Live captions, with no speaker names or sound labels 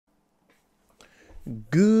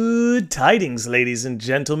Good tidings, ladies and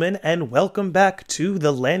gentlemen, and welcome back to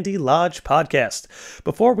the Landy Lodge podcast.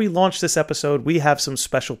 Before we launch this episode, we have some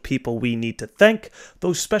special people we need to thank,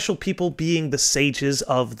 those special people being the sages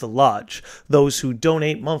of the lodge, those who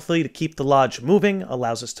donate monthly to keep the lodge moving,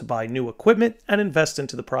 allows us to buy new equipment, and invest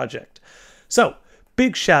into the project. So,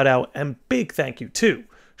 big shout out and big thank you to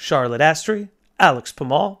Charlotte Astry, Alex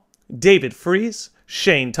Pamal, David Fries,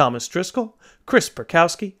 Shane Thomas Driscoll, Chris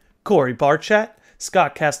Perkowski, Corey Barchat,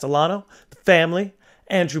 Scott Castellano, the family,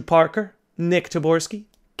 Andrew Parker, Nick Taborski,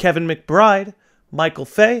 Kevin McBride, Michael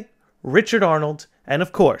Fay, Richard Arnold, and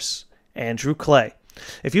of course, Andrew Clay.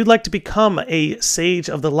 If you'd like to become a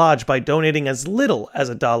Sage of the Lodge by donating as little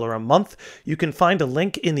as $1 a month, you can find a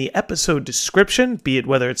link in the episode description, be it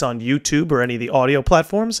whether it's on YouTube or any of the audio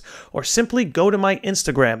platforms, or simply go to my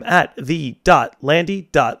Instagram at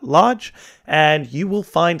the.landy.lodge, and you will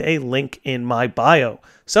find a link in my bio.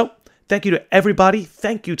 So, thank you to everybody,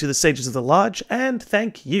 thank you to the Sages of the Lodge, and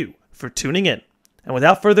thank you for tuning in. And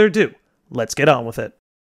without further ado, let's get on with it.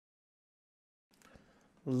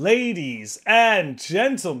 Ladies and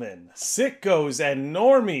gentlemen, sickos and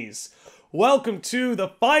normies, welcome to the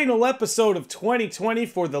final episode of 2020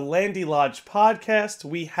 for the Landy Lodge podcast.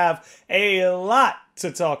 We have a lot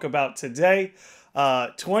to talk about today.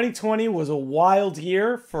 2020 was a wild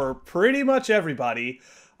year for pretty much everybody,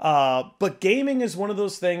 but gaming is one of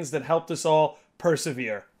those things that helped us all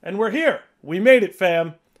persevere. And we're here. We made it,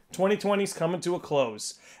 fam. 2020's coming to a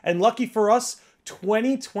close. And lucky for us,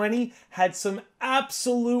 2020 had some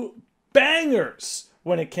absolute bangers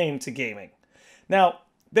when it came to gaming. Now,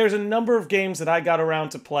 there's a number of games that I got around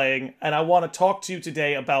to playing, and I want to talk to you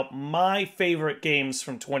today about my favorite games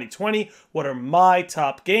from 2020. What are my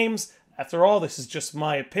top games? After all, this is just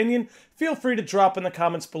my opinion. Feel free to drop in the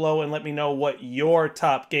comments below and let me know what your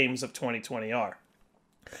top games of 2020 are.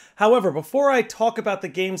 However, before I talk about the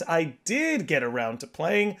games I did get around to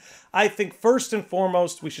playing, I think first and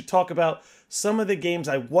foremost we should talk about some of the games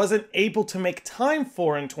I wasn't able to make time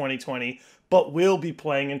for in 2020, but will be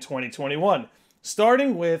playing in 2021.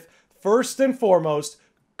 Starting with, first and foremost,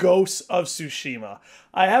 Ghost of Tsushima.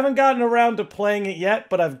 I haven't gotten around to playing it yet,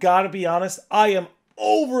 but I've got to be honest, I am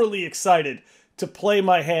overly excited to play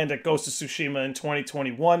my hand at Ghost of Tsushima in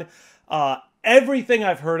 2021. Everything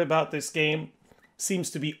I've heard about this game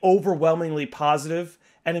seems to be overwhelmingly positive.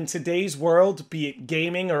 And in today's world, be it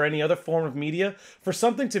gaming or any other form of media, for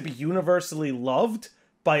something to be universally loved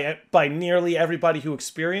by nearly everybody who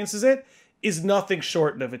experiences it is nothing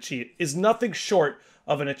short of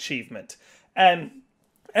an achievement. And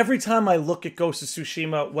every time I look at Ghost of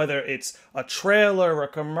Tsushima, whether it's a trailer, a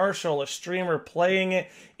commercial, a streamer playing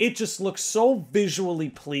it, it just looks so visually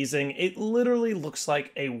pleasing. It literally looks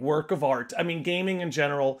like a work of art. I mean, gaming in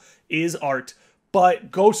general is art,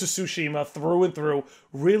 but Ghost of Tsushima, through and through,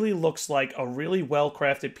 really looks like a really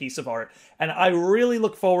well-crafted piece of art. And I really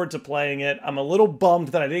look forward to playing it. I'm a little bummed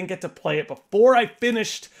that I didn't get to play it before I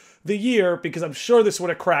finished the year, because I'm sure this would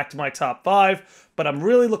have cracked my top 5. But I'm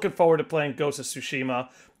really looking forward to playing Ghost of Tsushima.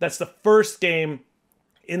 That's the first game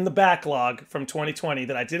in the backlog from 2020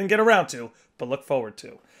 that I didn't get around to, but look forward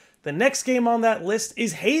to. The next game on that list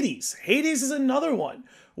is Hades. Hades is another one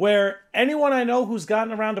where anyone I know who's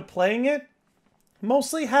gotten around to playing it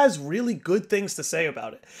mostly has really good things to say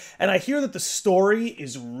about it. And I hear that the story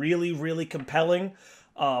is really, really compelling.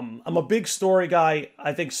 I'm a big story guy.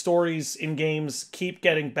 I think stories in games keep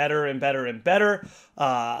getting better and better and better.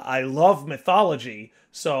 I love mythology,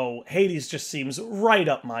 so Hades just seems right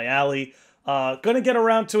up my alley. Gonna get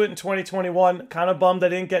around to it in 2021. Kind of bummed I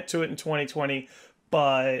didn't get to it in 2020,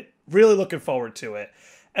 but really looking forward to it.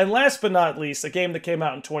 And last but not least, a game that came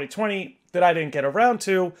out in 2020 that I didn't get around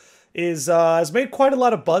to has made quite a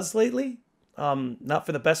lot of buzz lately. Not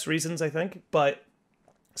for the best reasons, I think, but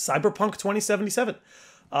Cyberpunk 2077.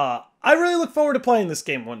 I really look forward to playing this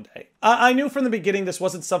game one day. I knew from the beginning this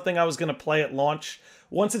wasn't something I was going to play at launch.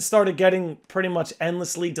 Once it started getting pretty much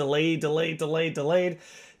endlessly delayed.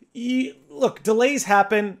 Look, delays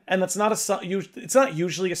happen, and it's not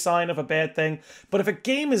usually a sign of a bad thing. But if a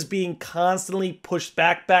game is being constantly pushed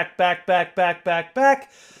back,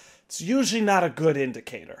 it's usually not a good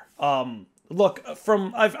indicator. Look,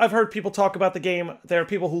 I've heard people talk about the game. There are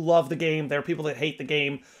people who love the game. There are people that hate the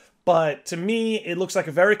game. But to me, it looks like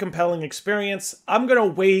a very compelling experience. I'm gonna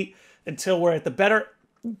wait until we're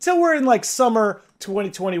in like summer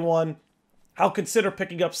 2021. I'll consider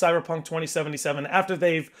picking up Cyberpunk 2077 after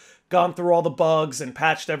they've gone through all the bugs and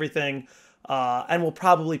patched everything, and we'll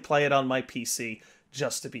probably play it on my PC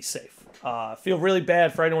just to be safe. I feel really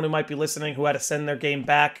bad for anyone who might be listening who had to send their game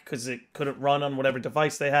back because it couldn't run on whatever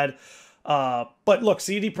device they had. But look,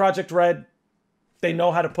 CD Projekt Red, They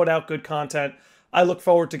know how to put out good content. I look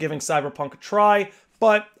forward to giving Cyberpunk a try,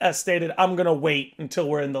 but as stated, I'm going to wait until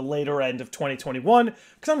we're in the later end of 2021,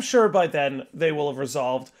 because I'm sure by then they will have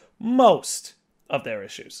resolved most of their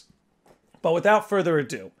issues. But without further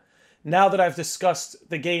ado, now that I've discussed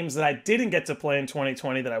the games that I didn't get to play in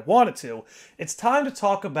 2020 that I wanted to, it's time to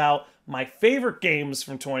talk about my favorite games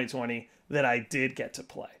from 2020 that I did get to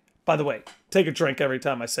play. By the way, take a drink every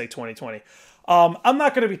time I say 2020. I'm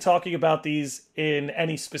not going to be talking about these in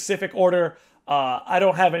any specific order. I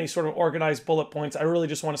don't have any sort of organized bullet points. I really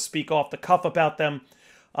just want to speak off the cuff about them.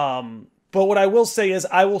 But what I will say is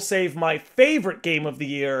I will save my favorite game of the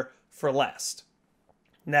year for last.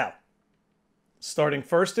 Now, starting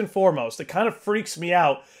first and foremost, it kind of freaks me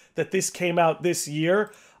out that this came out this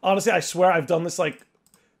year. Honestly, I swear I've done this like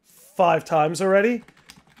 5 times already.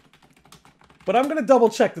 But I'm going to double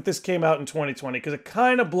check that this came out in 2020 because it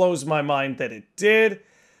kind of blows my mind that it did.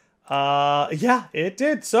 Yeah, it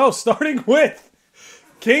did. So, starting with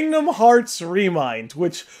Kingdom Hearts Remind,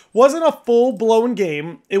 which wasn't a full-blown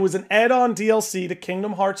game. It was an add-on DLC to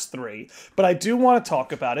Kingdom Hearts 3, but I do want to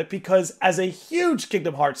talk about it because as a huge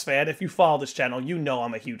Kingdom Hearts fan, if you follow this channel, you know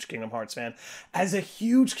I'm a huge Kingdom Hearts fan. As a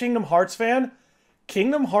huge Kingdom Hearts fan,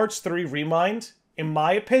 Kingdom Hearts 3 Remind, in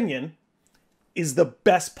my opinion, is the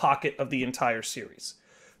best pocket of the entire series.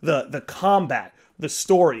 The combat, the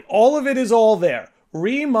story, all of it is all there.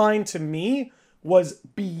 Remind, to me, was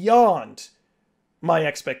beyond my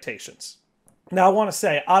expectations. Now, I want to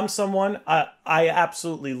say, I'm someone, I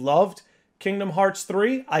absolutely loved Kingdom Hearts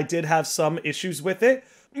 3. I did have some issues with it.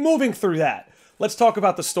 Moving through that, let's talk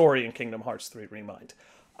about the story in Kingdom Hearts 3 Remind.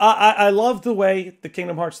 I loved the way the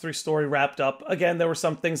Kingdom Hearts 3 story wrapped up. Again, there were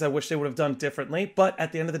some things I wish they would have done differently, but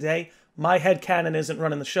at the end of the day, my headcanon isn't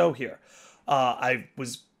running the show here. I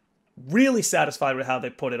was really satisfied with how they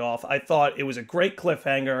put it off. I thought it was a great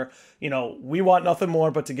cliffhanger. You know, we want nothing more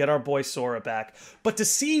but to get our boy Sora back. But to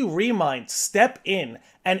see Remind step in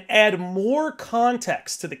and add more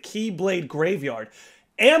context to the Keyblade Graveyard,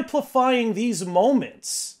 amplifying these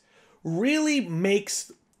moments, really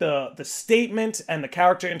makes the statement and the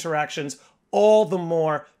character interactions all the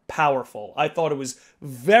more powerful. I thought it was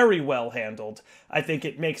very well handled. I think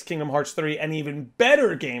it makes Kingdom Hearts 3 an even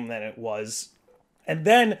better game than it was. And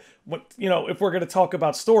then, you know, if we're going to talk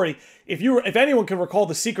about story, if anyone can recall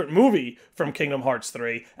the secret movie from Kingdom Hearts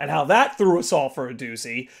 3 and how that threw us all for a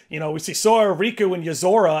doozy, you know, we see Sora, Riku, and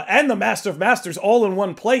Yozora and the Master of Masters all in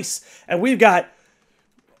one place, and we've got,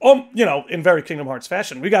 you know, in very Kingdom Hearts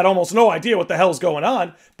fashion, we got almost no idea what the hell's going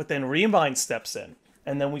on, but then Remind steps in.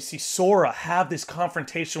 And then we see Sora have this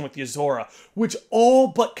confrontation with Yozora, which all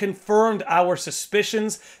but confirmed our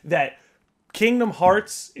suspicions that Kingdom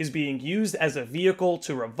Hearts is being used as a vehicle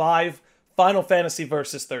to revive Final Fantasy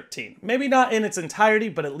Versus 13. Maybe not in its entirety,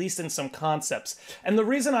 but at least in some concepts. And the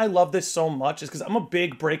reason I love this so much is because I'm a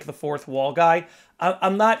big break the fourth wall guy.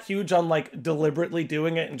 I'm not huge on like deliberately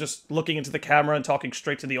doing it and just looking into the camera and talking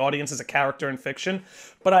straight to the audience as a character in fiction.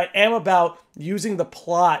 But I am about using the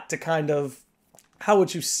plot to kind of, how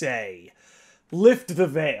would you say, lift the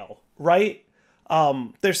veil, right?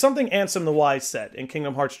 There's something Ansem the Wise said in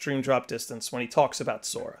Kingdom Hearts Dream Drop Distance when he talks about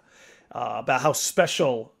Sora, about how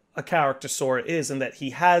special a character Sora is and that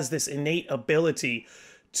he has this innate ability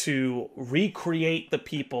to recreate the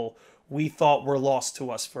people we thought were lost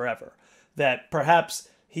to us forever. That perhaps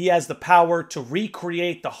he has the power to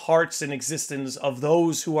recreate the hearts and existence of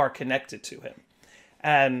those who are connected to him.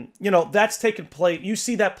 And, you know, that's taken place. You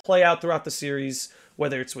see that play out throughout the series,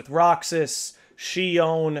 whether it's with Roxas,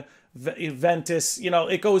 Xion, Ventus, you know,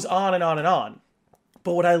 it goes on and on and on.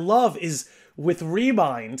 But what I love is with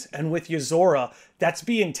Remind and with Yozora, that's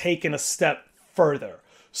being taken a step further.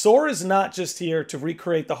 Sora is not just here to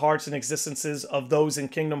recreate the hearts and existences of those in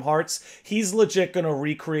Kingdom Hearts. He's legit going to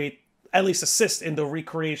recreate, at least assist in the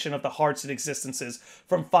recreation of the hearts and existences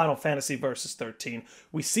from Final Fantasy Versus 13.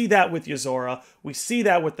 We see that with Yozora. We see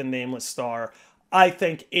that with the Nameless Star. I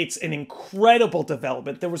think it's an incredible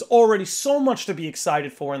development. There was already so much to be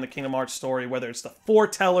excited for in the Kingdom Hearts story, whether it's the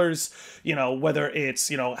foretellers, you know, whether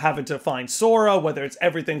it's, you know, having to find Sora, whether it's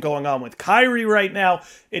everything going on with Kairi right now.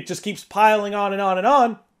 It just keeps piling on and on and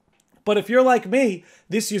on. But if you're like me,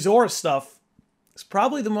 this Yozora stuff is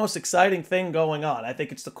probably the most exciting thing going on. I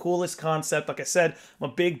think it's the coolest concept. Like I said, I'm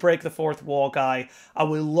a big break the fourth wall guy. I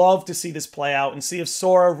would love to see this play out and see if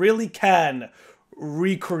Sora really can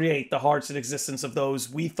recreate the hearts and existence of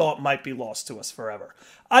those we thought might be lost to us forever.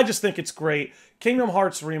 I just think it's great. Kingdom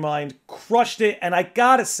Hearts Remind crushed it, and I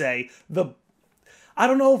gotta say, I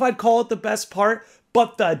don't know if I'd call it the best part,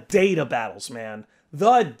 but the data battles, man.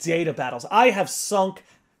 The data battles. I have sunk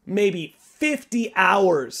maybe 50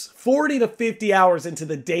 hours, 40 to 50 hours into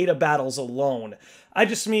the data battles alone. I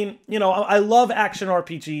just mean, you know, I love action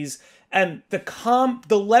RPGs, and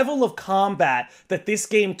the level of combat that this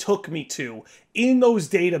game took me to in those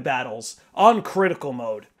data battles on critical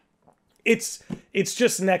mode, it's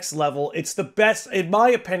just next level. It's the best, in my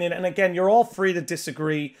opinion, and again, you're all free to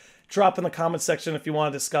disagree. Drop in the comment section if you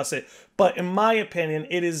want to discuss it. But in my opinion,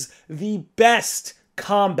 it is the best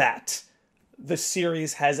combat the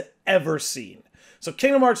series has ever seen. So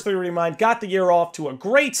Kingdom Hearts 3 Remind got the year off to a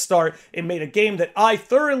great start. It made a game that I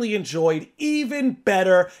thoroughly enjoyed even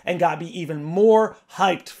better and got me even more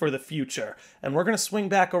hyped for the future. And we're going to swing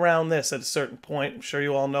back around this at a certain point. I'm sure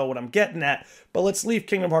you all know what I'm getting at, but let's leave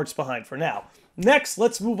Kingdom Hearts behind for now. Next,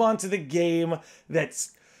 let's move on to the game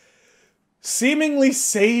that's seemingly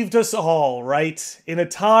saved us all, right? In a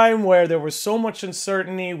time where there was so much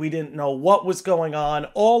uncertainty, we didn't know what was going on,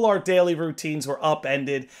 all our daily routines were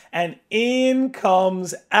upended, and in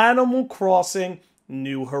comes Animal Crossing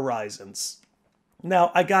New Horizons.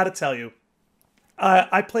 Now, I gotta tell you,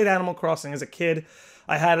 I played Animal Crossing as a kid.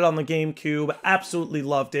 I had it on the GameCube, absolutely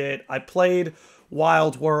loved it. I played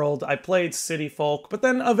Wild World, I played City Folk, but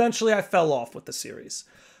then eventually I fell off with the series.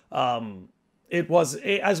 It was,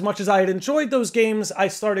 as much as I had enjoyed those games, I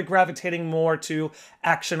started gravitating more to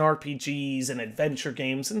action RPGs and adventure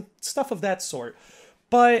games and stuff of that sort.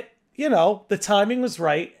 But, you know, the timing was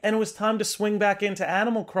right, and it was time to swing back into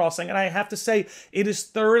Animal Crossing, and I have to say, it is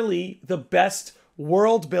thoroughly the best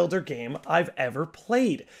world builder game I've ever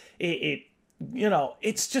played. You know,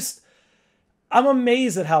 it's just, I'm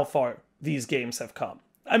amazed at how far these games have come.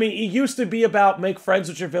 I mean, it used to be about make friends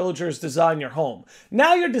with your villagers, design your home.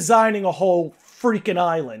 Now you're designing a whole freaking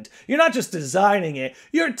island. You're not just designing it,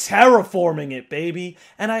 you're terraforming it, baby.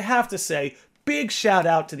 And I have to say, big shout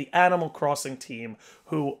out to the Animal Crossing team,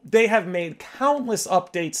 who they have made countless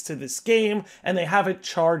updates to this game, and they haven't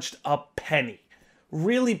charged a penny.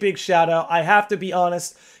 Really big shout out. I have to be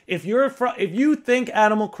honest, if you think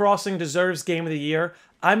Animal Crossing deserves Game of the Year,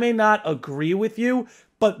 I may not agree with you,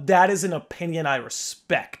 but that is an opinion I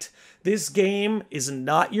respect. This game is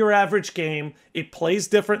not your average game. It plays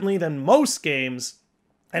differently than most games.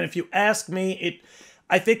 And if you ask me,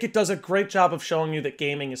 I think it does a great job of showing you that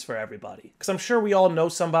gaming is for everybody. Because I'm sure we all know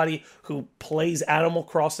somebody who plays Animal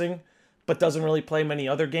Crossing, but doesn't really play many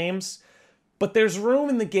other games. But there's room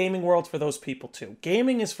in the gaming world for those people too.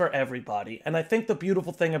 Gaming is for everybody. And I think the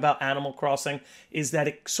beautiful thing about Animal Crossing is that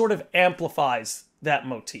it sort of amplifies that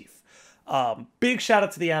motif. Big shout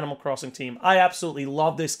out to the Animal Crossing team. I absolutely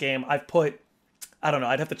love this game. I've put, I don't know,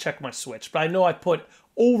 I'd have to check my Switch, but I know I put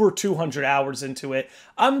over 200 hours into it.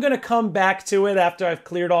 I'm going to come back to it after I've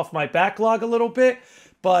cleared off my backlog a little bit,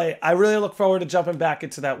 but I really look forward to jumping back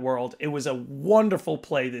into that world. It was a wonderful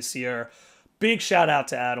play this year. Big shout out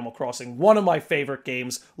to Animal Crossing, one of my favorite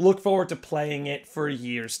games. Look forward to playing it for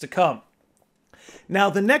years to come. Now,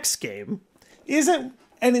 the next game isn't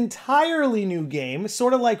an entirely new game,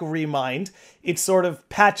 sort of like Remind. It sort of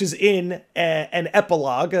patches in an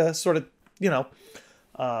epilogue, sort of, you know,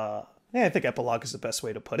 I think epilogue is the best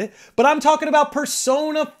way to put it. But I'm talking about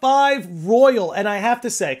Persona 5 Royal, and I have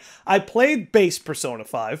to say, I played base Persona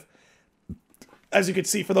 5. As you can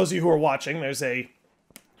see, for those of you who are watching, there's a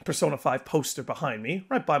Persona 5 poster behind me,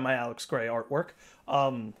 right by my Alex Gray artwork.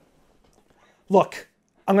 Look,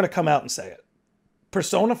 I'm going to come out and say it.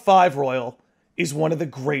 Persona 5 Royal is one of the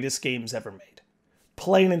greatest games ever made.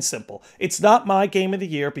 Plain and simple. It's not my game of the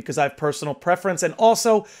year because I have personal preference, and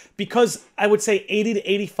also because I would say 80 to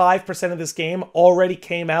 85% of this game already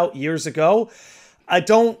came out years ago. I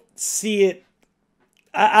don't see it...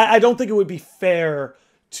 I don't think it would be fair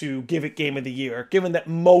to give it Game of the Year, given that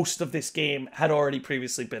most of this game had already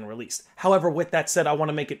previously been released. However, with that said, I want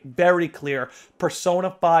to make it very clear,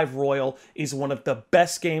 Persona 5 Royal is one of the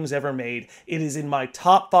best games ever made. It is in my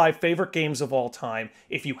top 5 favorite games of all time.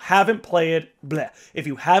 If you haven't played it, bleh. If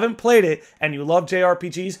you haven't played it and you love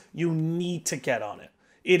JRPGs, you need to get on it.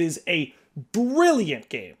 It is a brilliant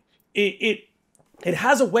game. It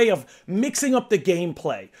has a way of mixing up the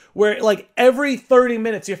gameplay where, like, every 30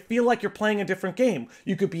 minutes you feel like you're playing a different game.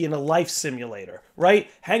 You could be in a life simulator, right?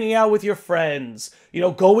 Hanging out with your friends, you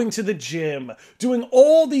know, going to the gym, doing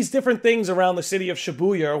all these different things around the city of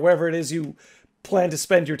Shibuya or wherever it is you plan to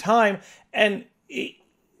spend your time. And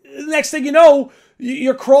next thing you know,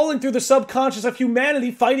 you're crawling through the subconscious of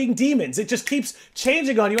humanity fighting demons. It just keeps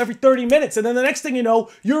changing on you every 30 minutes. And then the next thing you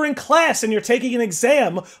know, you're in class and you're taking an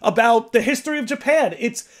exam about the history of Japan.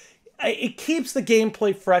 It keeps the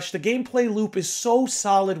gameplay fresh. The gameplay loop is so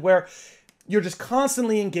solid where you're just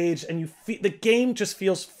constantly engaged and the game just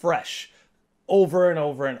feels fresh over and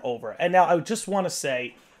over and over. And now I just want to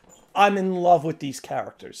say, I'm in love with these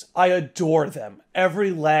characters. I adore them.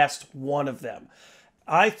 Every last one of them.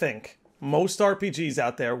 I think most RPGs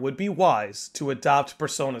out there would be wise to adopt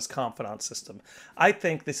Persona's confidant system. I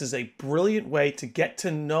think this is a brilliant way to get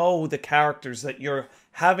to know the characters that you're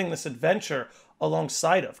having this adventure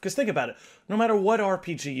alongside of. Because think about it, no matter what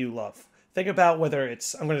RPG you love, think about whether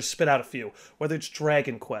it's, I'm going to spit out a few, whether it's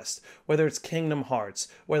Dragon Quest, whether it's Kingdom Hearts,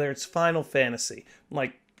 whether it's Final Fantasy,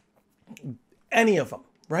 like any of them,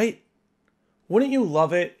 right? Wouldn't you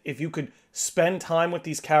love it if you could spend time with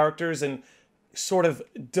these characters and sort of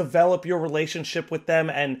develop your relationship with them?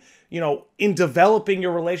 And, you know, in developing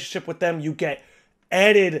your relationship with them, you get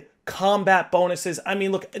added combat bonuses. I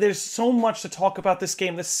mean, look, there's so much to talk about this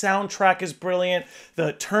game. The soundtrack is brilliant.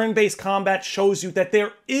 The turn-based combat shows you that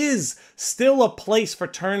there is still a place for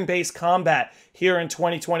turn-based combat here in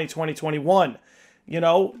 2020, 2021. You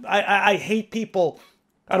know, I hate people.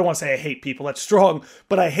 I don't want to say I hate people, that's strong,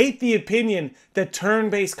 but I hate the opinion that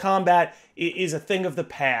turn-based combat is a thing of the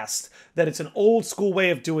past, that it's an old school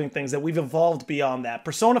way of doing things, that we've evolved beyond that.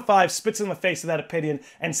 Persona 5 spits in the face of that opinion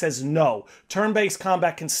and says no. Turn-based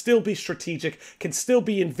combat can still be strategic, can still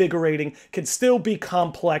be invigorating, can still be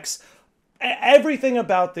complex. Everything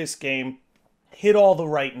about this game hit all the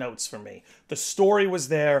right notes for me. The story was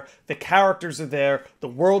there, the characters are there, the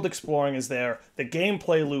world exploring is there, the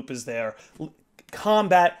gameplay loop is there,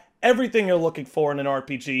 combat, everything you're looking for in an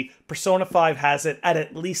RPG. Persona 5 has it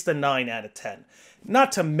at least a 9 out of 10.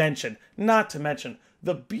 Not to mention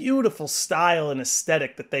the beautiful style and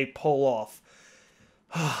aesthetic that they pull off.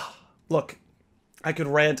 Look, I could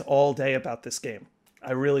rant all day about this game.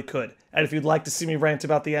 I really could. And if you'd like to see me rant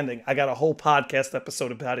about the ending, I got a whole podcast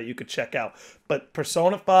episode about it you could check out. But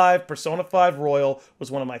Persona 5 Royal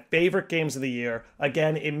was one of my favorite games of the year.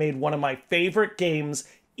 Again, it made one of my favorite games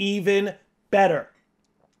even better.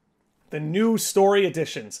 The new story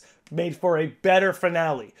additions made for a better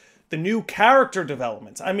finale. The new character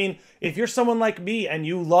developments. I mean, if you're someone like me and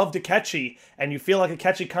you loved Akechi and you feel like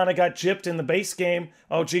Akechi kind of got gypped in the base game,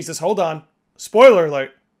 oh Jesus, hold on. Spoiler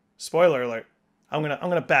alert. Spoiler alert. I'm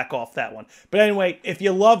gonna back off that one. But anyway, if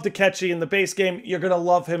you loved Akechi in the base game, you're gonna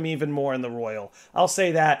love him even more in the Royal. I'll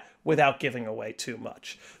say that without giving away too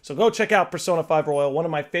much. So go check out Persona 5 Royal, one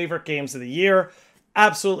of my favorite games of the year.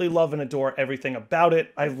 Absolutely love and adore everything about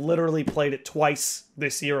it. I've literally played it twice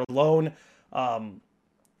this year alone. I'm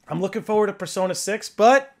looking forward to Persona 6,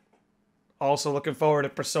 but also looking forward to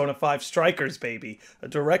Persona 5 Strikers, baby. A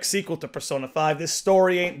direct sequel to Persona 5. This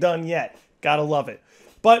story ain't done yet. Gotta love it.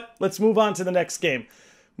 But let's move on to the next game.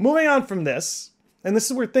 Moving on from this, and this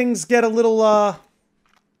is where things get a little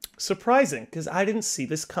surprising, because I didn't see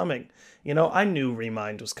this coming. You know, I knew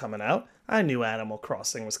Remind was coming out. I knew Animal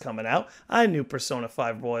Crossing was coming out. I knew Persona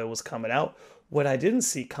 5 Royal was coming out. What I didn't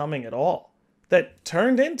see coming at all, that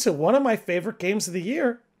turned into one of my favorite games of the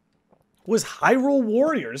year, was Hyrule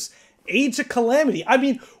Warriors Age of Calamity. I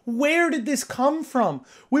mean, where did this come from?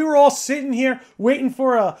 We were all sitting here waiting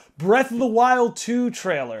for a Breath of the Wild 2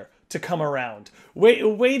 trailer to come around,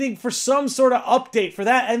 waiting for some sort of update for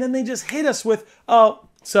that, and then they just hit us with, oh,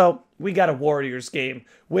 so we got a Warriors game,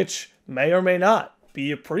 which may or may not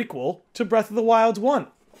be a prequel to Breath of the Wild 1.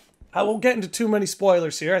 I won't get into too many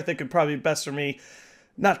spoilers here. I think it'd probably be best for me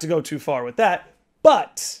not to go too far with that.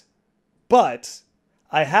 But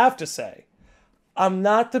I have to say, I'm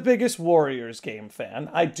not the biggest Warriors game fan.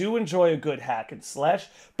 I do enjoy a good hack and slash,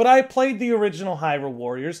 but I played the original Hyrule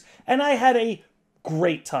Warriors, and I had a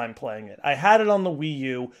great time playing it. I had it on the Wii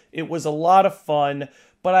U. It was a lot of fun,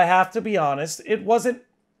 but I have to be honest, it wasn't,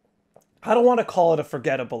 I don't want to call it a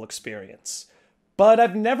forgettable experience, but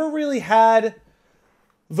I've never really had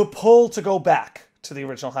the pull to go back to the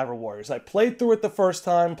original Hyrule Warriors. I played through it the first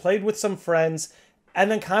time, played with some friends,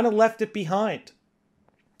 and then kind of left it behind.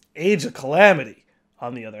 Age of Calamity,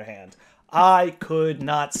 on the other hand, I could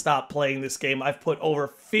not stop playing this game. I've put over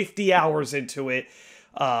 50 hours into it.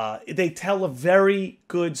 They tell a very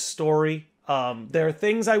good story. There are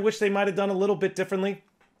things I wish they might have done a little bit differently,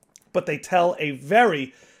 but they tell a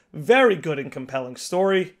very, very good and compelling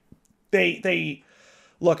story.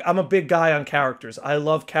 Look, I'm a big guy on characters. I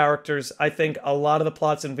love characters. I think a lot of the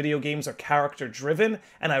plots in video games are character-driven,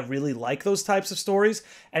 and I really like those types of stories.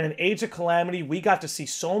 And in Age of Calamity, we got to see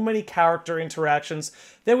so many character interactions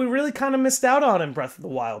that we really kind of missed out on in Breath of the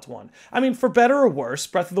Wild 1. I mean, for better or worse,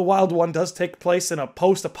 Breath of the Wild 1 does take place in a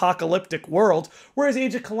post-apocalyptic world, whereas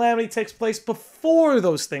Age of Calamity takes place before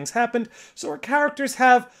those things happened, so our characters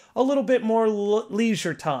have a little bit more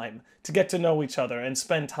leisure time to get to know each other and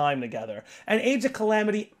spend time together. And Age of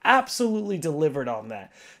Calamity absolutely delivered on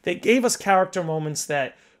that. They gave us character moments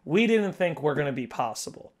that we didn't think were going to be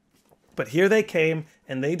possible. But here they came,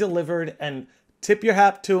 and they delivered, and tip your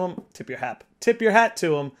hat to them. Tip your hat to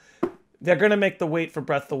them. They're going to make the wait for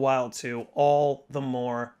Breath of the Wild 2 all the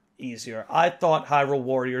more easier. I thought Hyrule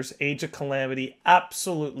Warriors Age of Calamity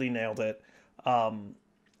absolutely nailed it.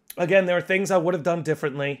 Again, there are things I would have done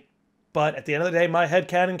differently, but at the end of the day, my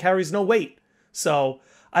headcanon carries no weight. So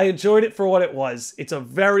I enjoyed it for what it was. It's a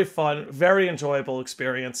very fun, very enjoyable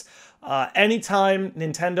experience. Anytime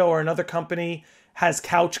Nintendo or another company has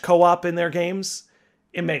couch co-op in their games,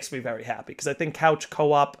 it makes me very happy, because I think couch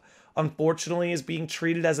co-op, unfortunately, is being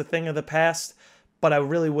treated as a thing of the past, but I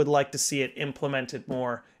really would like to see it implemented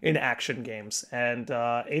more in action games, and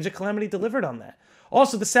Age of Calamity delivered on that.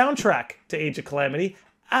 Also, the soundtrack to Age of Calamity,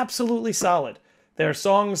 absolutely solid. There are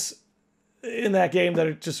songs in that game that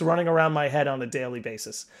are just running around my head on a daily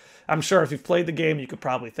basis. I'm sure if you've played the game, you could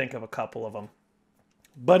probably think of a couple of them.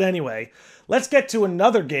 But anyway, let's get to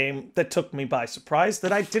another game that took me by surprise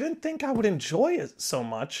that I didn't think I would enjoy it so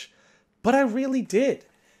much, but I really did.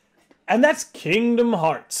 And that's Kingdom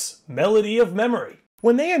Hearts: Melody of Memory.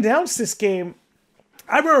 When they announced this game,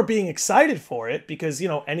 I remember being excited for it because,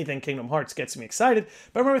 anything Kingdom Hearts gets me excited.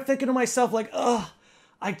 But I remember thinking to myself,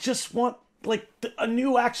 I just want, a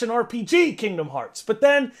new action RPG Kingdom Hearts. But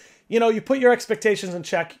then, you put your expectations in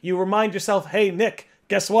check. You remind yourself, hey, Nick,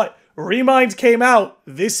 guess what? Remind came out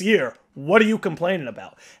this year. What are you complaining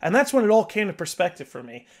about? And that's when it all came to perspective for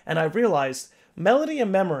me. And I realized Melody of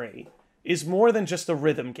Memory is more than just a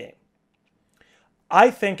rhythm game. I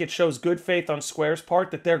think it shows good faith on Square's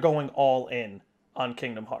part that they're going all in on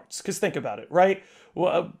Kingdom Hearts. Because think about it, right?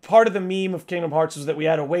 Well, part of the meme of Kingdom Hearts was that we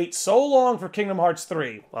had to wait so long for Kingdom Hearts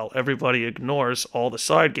 3. Well, everybody ignores all the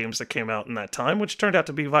side games that came out in that time, which turned out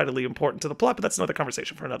to be vitally important to the plot, but that's another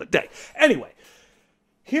conversation for another day. Anyway,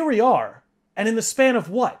 here we are, and in the span of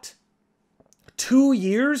what? 2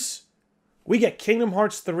 years? We get Kingdom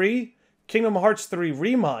Hearts 3, Kingdom Hearts 3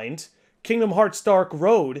 Remind, Kingdom Hearts Dark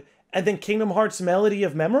Road, and then Kingdom Hearts Melody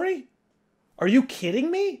of Memory? Are you kidding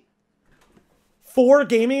me? 4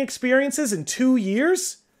 gaming experiences in 2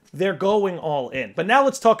 years? They're going all in. But now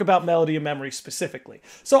let's talk about Melody of Memory specifically.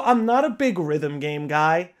 So I'm not a big rhythm game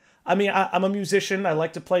guy. I mean, I'm a musician. I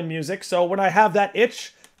like to play music. So when I have that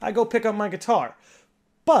itch, I go pick up my guitar.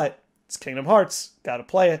 But it's Kingdom Hearts. Gotta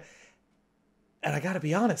play it. And I gotta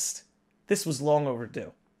be honest, this was long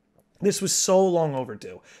overdue. This was so long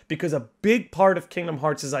overdue because a big part of Kingdom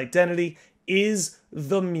Hearts' identity is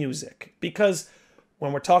the music. Because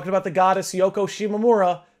when we're talking about the goddess Yoko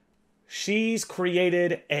Shimomura, she's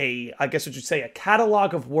created a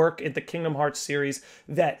catalog of work in the Kingdom Hearts series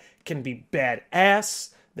that can be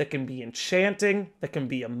badass, that can be enchanting, that can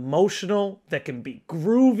be emotional, that can be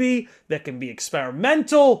groovy, that can be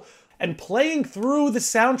experimental. And playing through the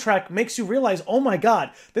soundtrack makes you realize, oh my god,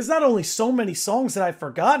 there's not only so many songs that I've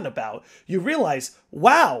forgotten about, you realize,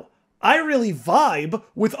 wow, I really vibe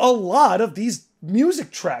with a lot of these music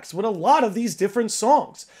tracks, with a lot of these different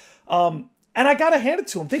songs. And I gotta hand it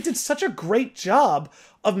to them. They did such a great job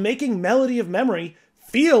of making Melody of Memory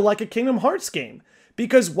feel like a Kingdom Hearts game.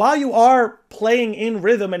 Because while you are playing in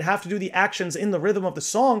rhythm and have to do the actions in the rhythm of the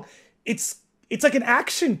song, it's like an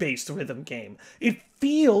action-based rhythm game. It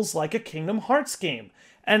feels like a Kingdom Hearts game.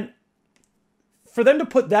 And for them to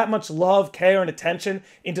put that much love, care, and attention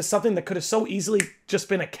into something that could have so easily just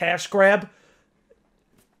been a cash grab,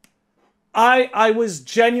 I was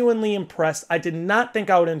genuinely impressed. I did not think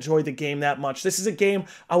I would enjoy the game that much. This is a game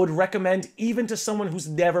I would recommend even to someone who's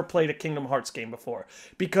never played a Kingdom Hearts game before.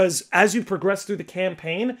 Because as you progress through the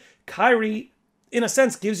campaign, Kairi, in a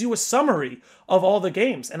sense, gives you a summary of all the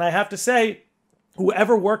games. And I have to say,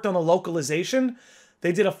 whoever worked on the localization,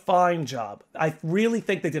 they did a fine job. I really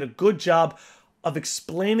think they did a good job of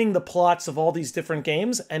explaining the plots of all these different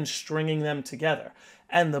games and stringing them together.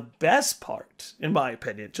 And the best part, in my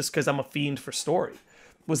opinion, just because I'm a fiend for story,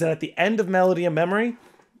 was that at the end of Melody of Memory,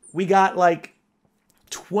 we got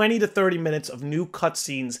 20 to 30 minutes of new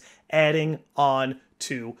cutscenes adding on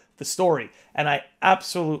to the story. And I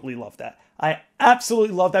absolutely love that. I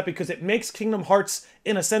absolutely love that because it makes Kingdom Hearts,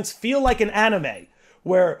 in a sense, feel like an anime,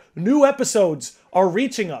 where new episodes are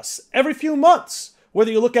reaching us every few months.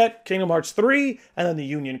 Whether you look at Kingdom Hearts 3, and then the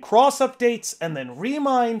Union Cross updates, and then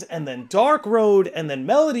Remind, and then Dark Road, and then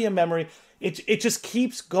Melody of Memory, it just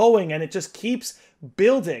keeps going, and it just keeps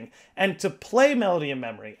building. And to play Melody of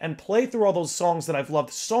Memory, and play through all those songs that I've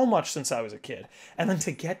loved so much since I was a kid, and then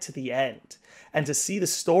to get to the end, and to see the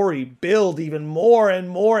story build even more and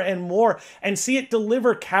more and more, and see it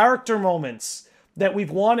deliver character moments that we've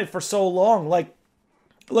wanted for so long.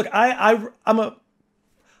 Look, I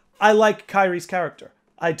like Kairi's character.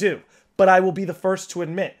 I do. But I will be the first to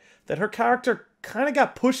admit that her character kind of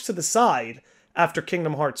got pushed to the side after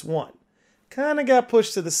Kingdom Hearts 1. Kind of got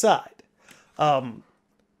pushed to the side.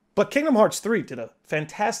 But Kingdom Hearts 3 did a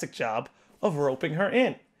fantastic job of roping her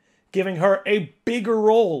in, giving her a bigger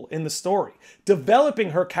role in the story,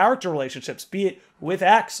 developing her character relationships, be it with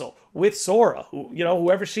Axel, with Sora,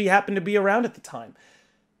 whoever she happened to be around at the time.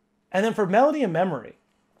 And then for Melody and Memory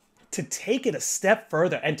to take it a step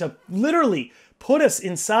further and to literally put us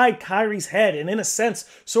inside Kairi's head and, in a sense,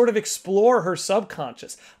 sort of explore her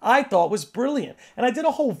subconscious, I thought was brilliant. And I did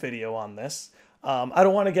a whole video on this. I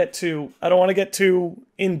don't want to get too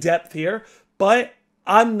in depth here, but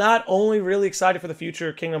I'm not only really excited for the future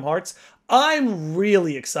of Kingdom Hearts, I'm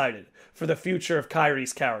really excited for the future of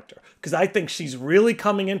Kairi's character, because I think she's really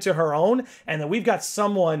coming into her own, and that we've got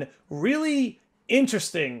someone really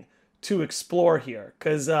interesting to explore here.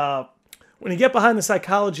 Because when you get behind the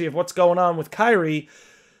psychology of what's going on with Kairi,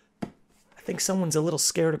 I think someone's a little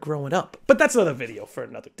scared of growing up. But that's another video for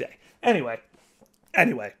another day. Anyway, I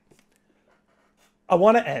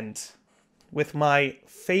want to end with my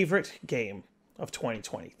favorite game of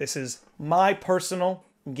 2020. This is my personal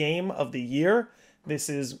game of the year. This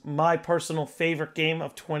is my personal favorite game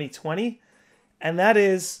of 2020. And that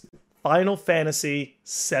is Final Fantasy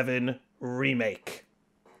VII Remake.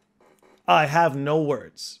 I have no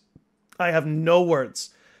words. I have no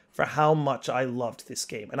words for how much I loved this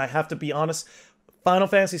game. And I have to be honest, Final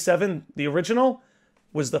Fantasy VII, the original,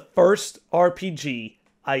 was the first RPG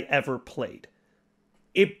I ever played.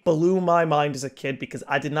 It blew my mind as a kid because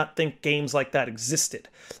I did not think games like that existed.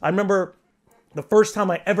 I remember the first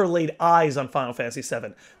time I ever laid eyes on Final Fantasy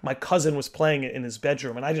VII, my cousin was playing it in his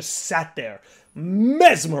bedroom, and I just sat there,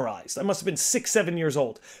 mesmerized. I must have been 6, 7 years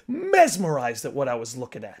old, mesmerized at what I was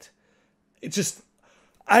looking at.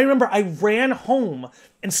 I remember I ran home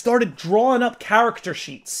and started drawing up character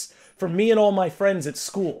sheets for me and all my friends at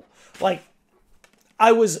school. Like,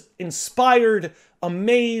 I was inspired,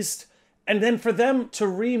 amazed, and then for them to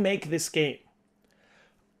remake this game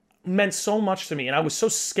meant so much to me. And I was so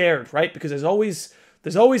scared, right? Because there's always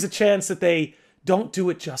a chance that they don't do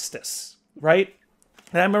it justice, right?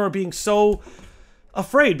 And I remember being so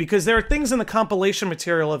afraid because there are things in the compilation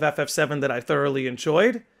material of FF7 that I thoroughly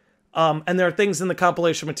enjoyed. And there are things in the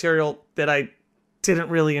compilation material that I didn't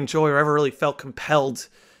really enjoy or ever really felt compelled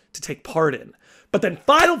to take part in. But then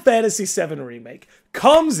Final Fantasy VII Remake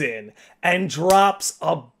comes in and drops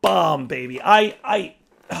a bomb, baby. This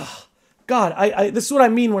is what I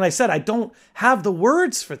mean when I said I don't have the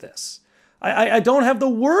words for this. I don't have the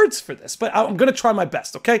words for this, but I'm going to try my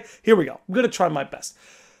best, okay? Here we go. I'm going to try my best.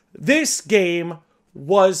 This game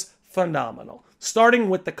was phenomenal, starting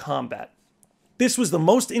with the combat. This was the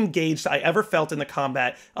most engaged I ever felt in the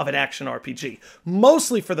combat of an action RPG,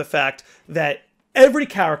 mostly for the fact that every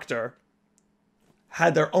character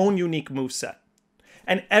had their own unique moveset.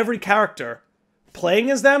 And every character, playing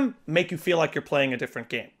as them, make you feel like you're playing a different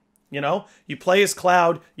game. You know? You play as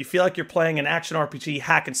Cloud, you feel like you're playing an action RPG,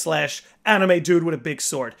 hack and slash, anime dude with a big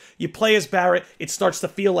sword. You play as Barret, it starts to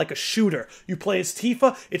feel like a shooter. You play as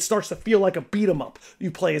Tifa, it starts to feel like a beat 'em up. You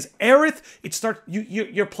play as Aerith,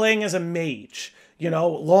 you're playing as a mage. You know,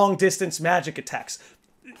 long distance magic attacks.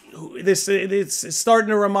 It's starting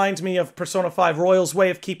to remind me of Persona 5 Royal's way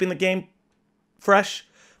of keeping the game fresh.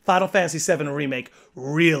 Final Fantasy VII Remake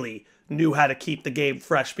really knew how to keep the game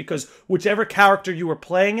fresh because whichever character you were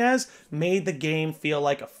playing as made the game feel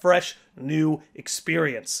like a fresh, new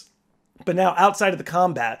experience. But now, outside of the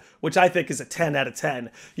combat, which I think is a 10 out of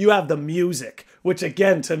 10, you have the music, which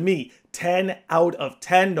again, to me, 10 out of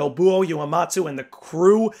 10. Nobuo Uematsu and the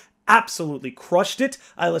crew absolutely crushed it.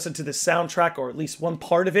 I listened to the soundtrack, or at least one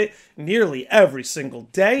part of it, nearly every single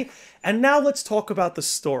day. And now let's talk about the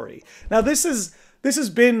story. Now, this has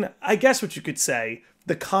been, I guess what you could say,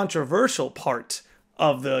 the controversial part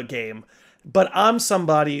of the game. But I'm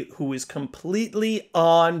somebody who is completely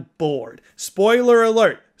on board. Spoiler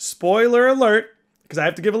alert, because I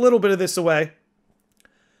have to give a little bit of this away.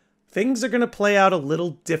 Things are going to play out a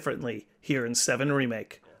little differently here in 7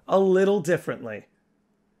 Remake. A little differently.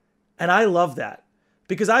 And I love that.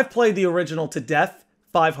 Because I've played the original to death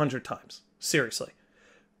 500 times. Seriously.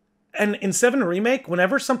 And in 7 Remake,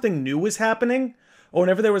 whenever something new was happening, or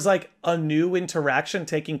whenever there was like a new interaction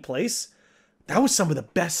taking place, that was some of the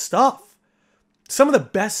best stuff. Some of the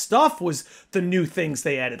best stuff was the new things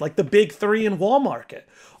they added, like the Big 3 in Wall Market.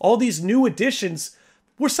 All these new additions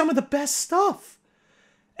were some of the best stuff.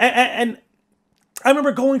 And I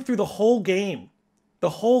remember going through the whole game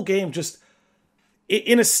just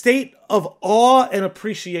in a state of awe and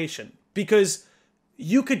appreciation, because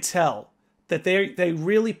you could tell that they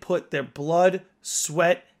really put their blood,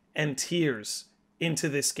 sweat, and tears into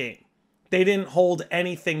this game. they didn't hold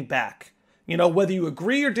anything back. You know, whether you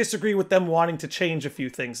agree or disagree with them wanting to change a few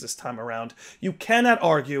things this time around, you cannot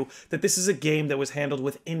argue that this is a game that was handled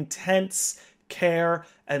with intense care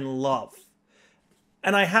and love.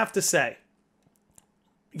 And I have to say,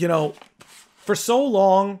 you know, for so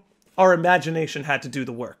long, our imagination had to do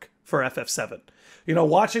the work for FF7. You know,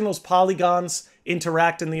 watching those polygons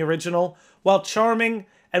interact in the original, while charming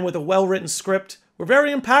and with a well-written script, were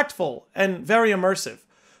very impactful and very immersive.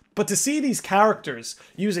 But to see these characters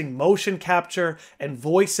using motion capture and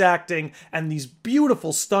voice acting and these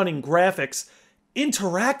beautiful, stunning graphics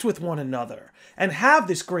interact with one another and have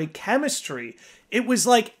this great chemistry, it was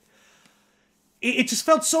like, it just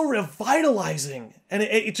felt so revitalizing. And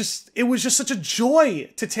it was just such a joy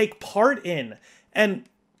to take part in. And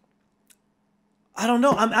I don't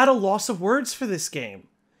know, I'm at a loss of words for this game.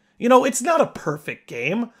 You know, it's not a perfect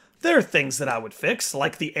game. There are things that I would fix,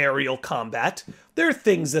 like the aerial combat. There are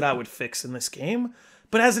things that I would fix in this game.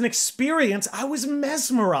 But as an experience, I was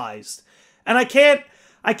mesmerized. And I can't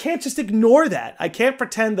just ignore that. I can't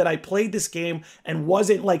pretend that I played this game and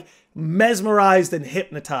wasn't like mesmerized and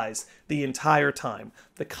hypnotized the entire time.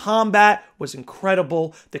 The combat was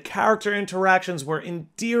incredible. The character interactions were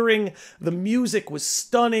endearing. The music was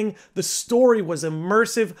stunning. The story was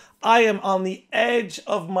immersive. I am on the edge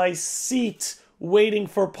of my seat waiting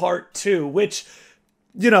for part 2, which,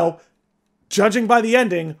 you know, judging by the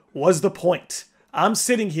ending, was the point. I'm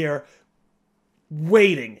sitting here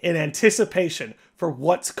waiting in anticipation for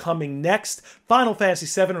what's coming next. Final Fantasy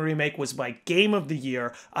VII Remake was my game of the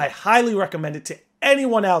year. I highly recommend it to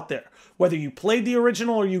anyone out there, whether you played the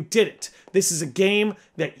original or you didn't. This is a game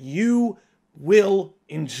that you will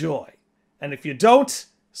enjoy. And if you don't,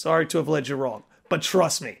 sorry to have led you wrong. But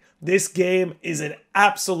trust me, this game is an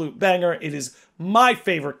absolute banger. It is my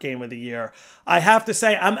favorite game of the year. I have to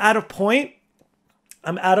say, I'm at a point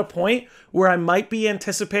where I might be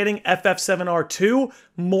anticipating FF7R2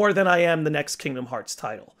 more than I am the next Kingdom Hearts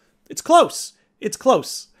title. It's close. It's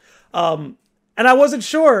close. And I wasn't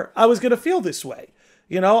sure I was going to feel this way.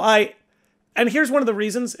 You know, and here's one of the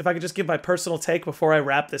reasons, if I could just give my personal take before I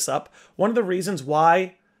wrap this up, one of the reasons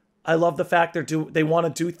why I love the fact they want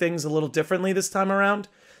to do things a little differently this time around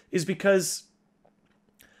is because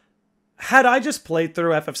had I just played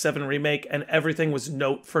through FF7 Remake and everything was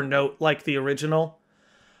note for note like the original,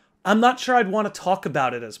 I'm not sure I'd want to talk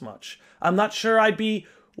about it as much. I'm not sure I'd be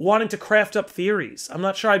wanting to craft up theories. I'm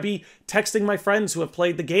not sure I'd be texting my friends who have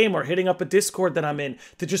played the game or hitting up a Discord that I'm in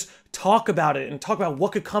to just talk about it and talk about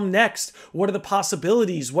what could come next. What are the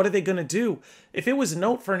possibilities? What are they going to do? If it was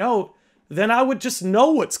note for note, then I would just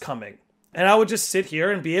know what's coming. And I would just sit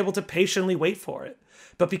here and be able to patiently wait for it.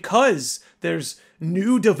 But because there's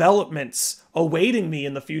new developments awaiting me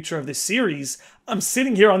in the future of this series, I'm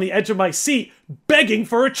sitting here on the edge of my seat begging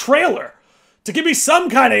for a trailer to give me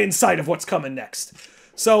some kind of insight of what's coming next.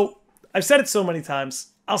 So, I've said it so many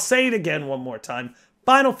times, I'll say it again one more time.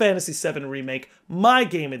 Final Fantasy VII Remake, my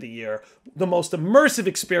game of the year, the most immersive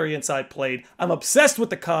experience I played. I'm obsessed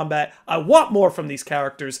with the combat. I want more from these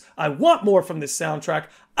characters. I want more from this soundtrack.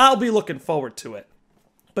 I'll be looking forward to it.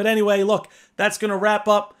 But anyway, look, that's going to wrap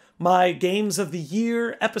up my Games of the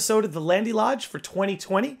Year episode of the Landy Lodge for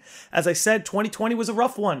 2020. As I said, 2020 was a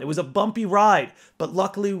rough one. It was a bumpy ride, but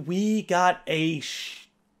luckily we got a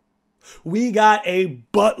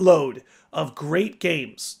buttload of great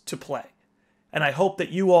games to play. And I hope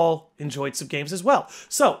that you all enjoyed some games as well.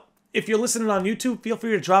 So, if you're listening on YouTube, feel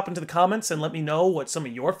free to drop into the comments and let me know what some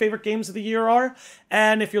of your favorite games of the year are.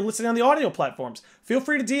 And if you're listening on the audio platforms, feel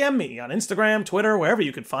free to DM me on Instagram, Twitter, wherever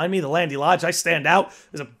you can find me, The Landy Lodge. I stand out.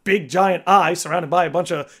 There's a big giant eye surrounded by a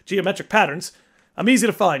bunch of geometric patterns. I'm easy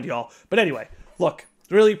to find, y'all. But anyway, look,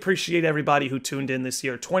 really appreciate everybody who tuned in this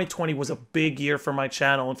year. 2020 was a big year for my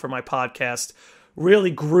channel and for my podcast.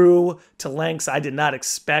 Really grew to lengths I did not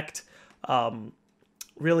expect.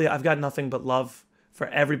 Really, I've got nothing but love for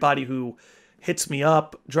everybody who hits me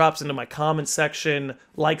up, drops into my comment section,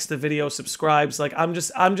 likes the video, subscribes. Like, I'm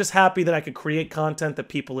just happy that I could create content that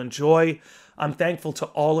people enjoy. I'm thankful to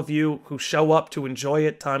all of you who show up to enjoy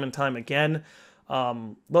it time and time again.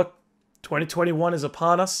 Look, 2021 is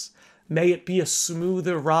upon us. May it be a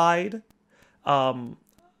smoother ride. I've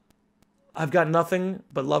got nothing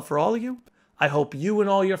but love for all of you. I hope you and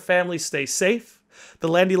all your families stay safe. The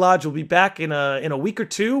Landy Lodge will be back in a week or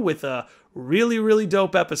two with a really, really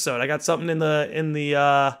dope episode. I got something in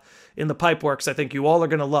the pipe works I think you all are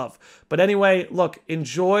going to love. But anyway, look,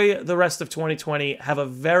 enjoy the rest of 2020. Have a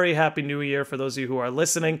very happy new year for those of you who are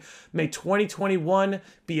listening. May 2021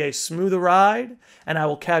 be a smoother ride, and I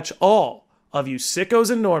will catch all of you sickos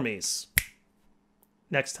and normies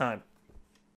next time.